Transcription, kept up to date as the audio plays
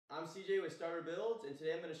I'm CJ with Starter Builds, and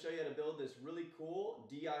today I'm going to show you how to build this really cool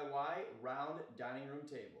DIY round dining room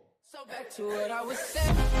table. So back to what I was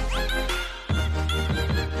saying.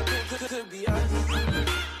 Could be us.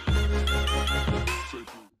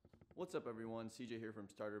 What's up everyone, CJ here from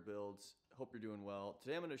Starter Builds. Hope you're doing well.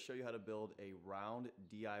 Today I'm going to show you how to build a round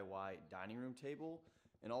DIY dining room table,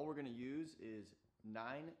 and all we're going to use is 9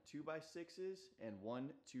 2x6s and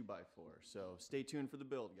 1 2x4. So stay tuned for the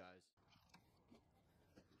build, guys.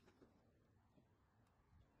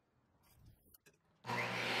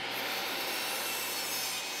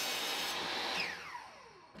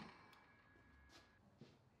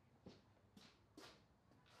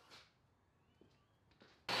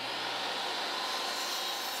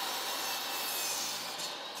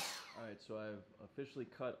 Alright, so I've officially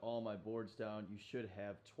cut all my boards down. You should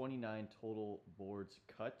have 29 total boards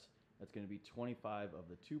cut. That's going to be 25 of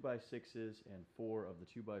the 2x6s and 4 of the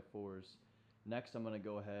 2x4s. Next, I'm going to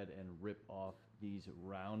go ahead and rip off these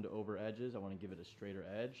round over edges. I want to give it a straighter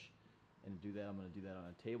edge. And to do that, I'm going to do that on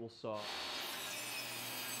a table saw.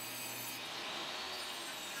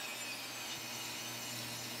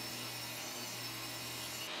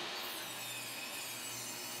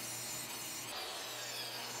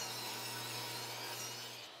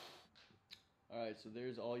 Alright, so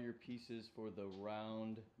there's all your pieces for the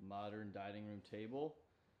round modern dining room table.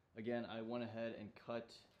 Again, I went ahead and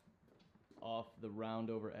cut off the round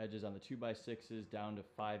over edges on the 2x6s down to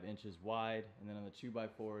 5 inches wide, and then on the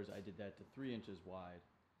 2x4s I did that to 3 inches wide.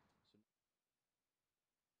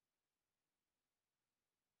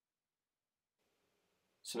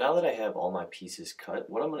 So now that I have all my pieces cut,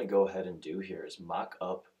 what I'm going to go ahead and do here is mock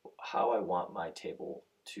up how I want my table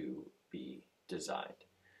to be designed.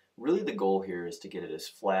 Really the goal here is to get it as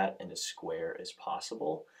flat and as square as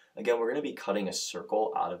possible. Again, we're going to be cutting a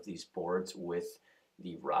circle out of these boards with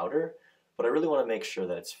the router, but I really want to make sure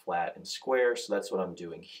that it's flat and square, so that's what I'm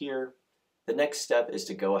doing here. The next step is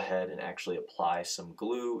to go ahead and actually apply some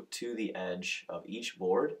glue to the edge of each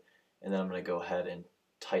board, and then I'm going to go ahead and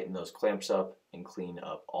tighten those clamps up and clean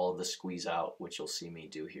up all of the squeeze out, which you'll see me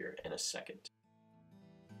do here in a second.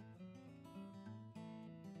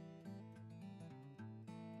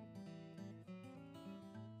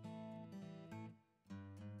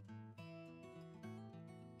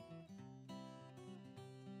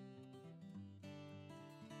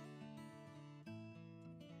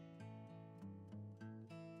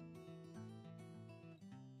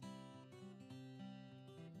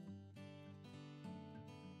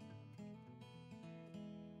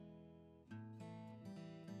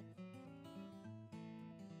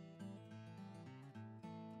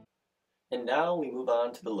 And now we move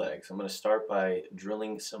on to the legs. I'm going to start by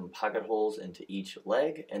drilling some pocket holes into each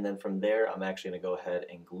leg, and then from there I'm actually going to go ahead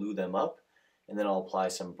and glue them up, and then I'll apply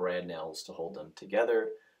some brad nails to hold them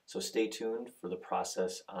together. So stay tuned for the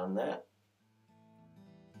process on that.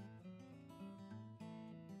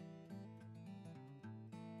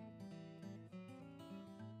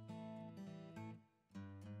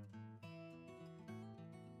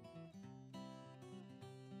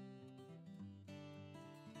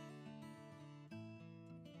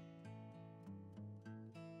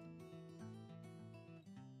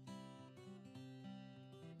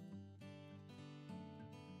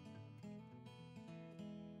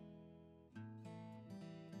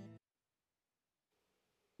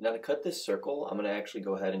 Now to cut this circle, I'm going to actually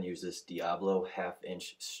go ahead and use this Diablo 1/2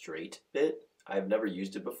 inch straight bit. I've never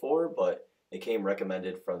used it before, but it came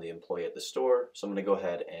recommended from the employee at the store, so I'm going to go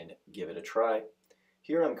ahead and give it a try.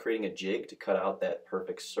 Here I'm creating a jig to cut out that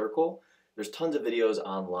perfect circle. There's tons of videos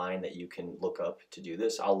online that you can look up to do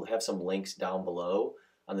this. I'll have some links down below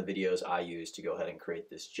on the videos I use to go ahead and create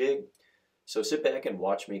this jig. So sit back and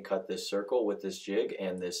watch me cut this circle with this jig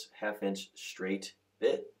and this 1/2 inch straight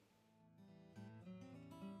bit.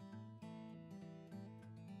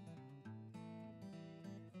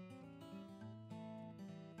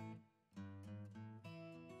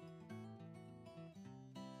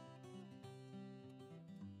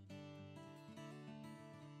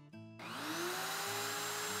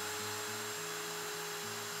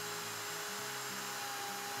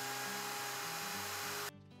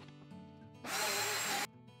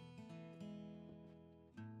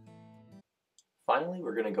 Finally,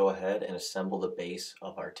 we're going to go ahead and assemble the base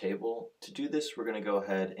of our table. To do this, we're going to go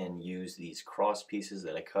ahead and use these cross pieces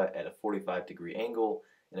that I cut at a 45-degree angle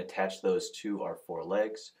and attach those to our 4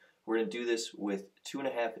 legs. We're going to do this with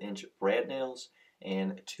 2.5 inch brad nails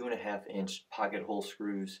and 2.5 inch pocket hole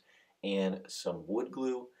screws and some wood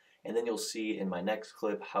glue. And then you'll see in my next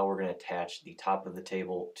clip how we're going to attach the top of the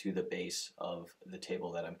table to the base of the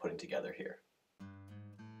table that I'm putting together here.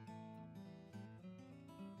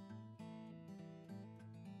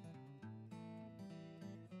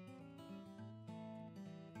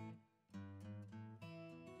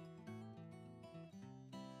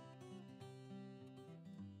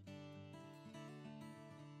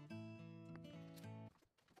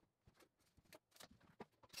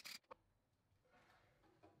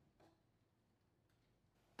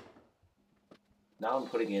 Now I'm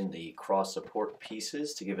putting in the cross support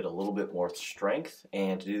pieces to give it a little bit more strength,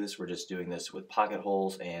 and to do this we're just doing this with pocket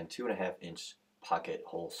holes and 2.5-inch pocket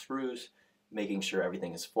hole screws, making sure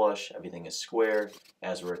everything is flush, everything is square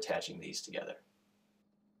as we're attaching these together.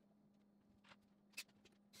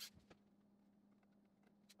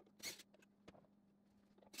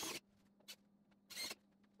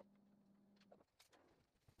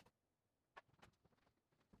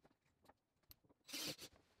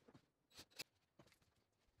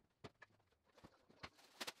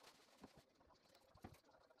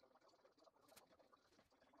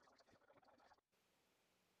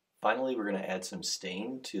 Finally, we're going to add some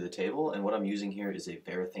stain to the table, and what I'm using here is a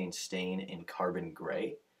varathane stain in carbon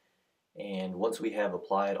gray. And once we have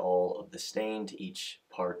applied all of the stain to each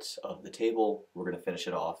parts of the table, we're going to finish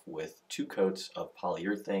it off with 2 coats of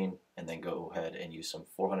polyurethane and then go ahead and use some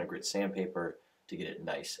 400 grit sandpaper to get it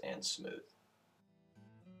nice and smooth.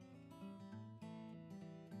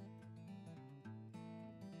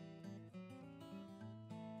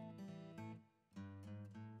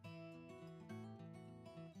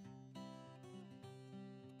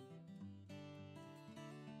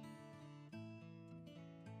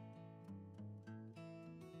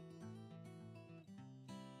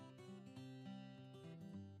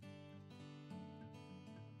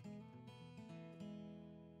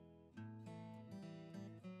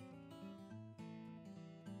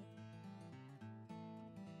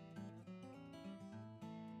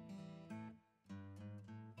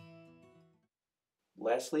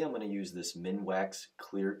 Lastly, I'm going to use this minwax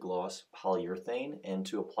clear gloss polyurethane, and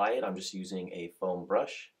to apply it I'm just using a foam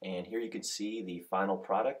brush, and here you can see the final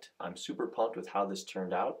product. I'm super pumped with how this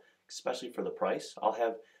turned out, especially for the price. I'll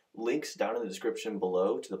have links down in the description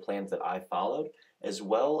below to the plans that I followed, as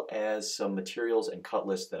well as some materials and cut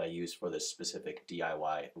lists that I use for this specific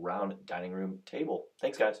DIY round dining room table.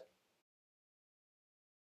 Thanks guys!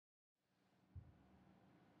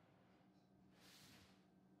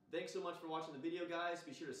 Thanks so much for watching the video, guys.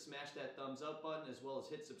 Be sure to smash that thumbs up button as well as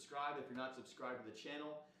hit subscribe if you're not subscribed to the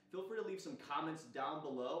channel. Feel free to leave some comments down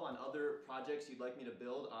below on other projects you'd like me to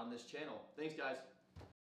build on this channel. Thanks, guys.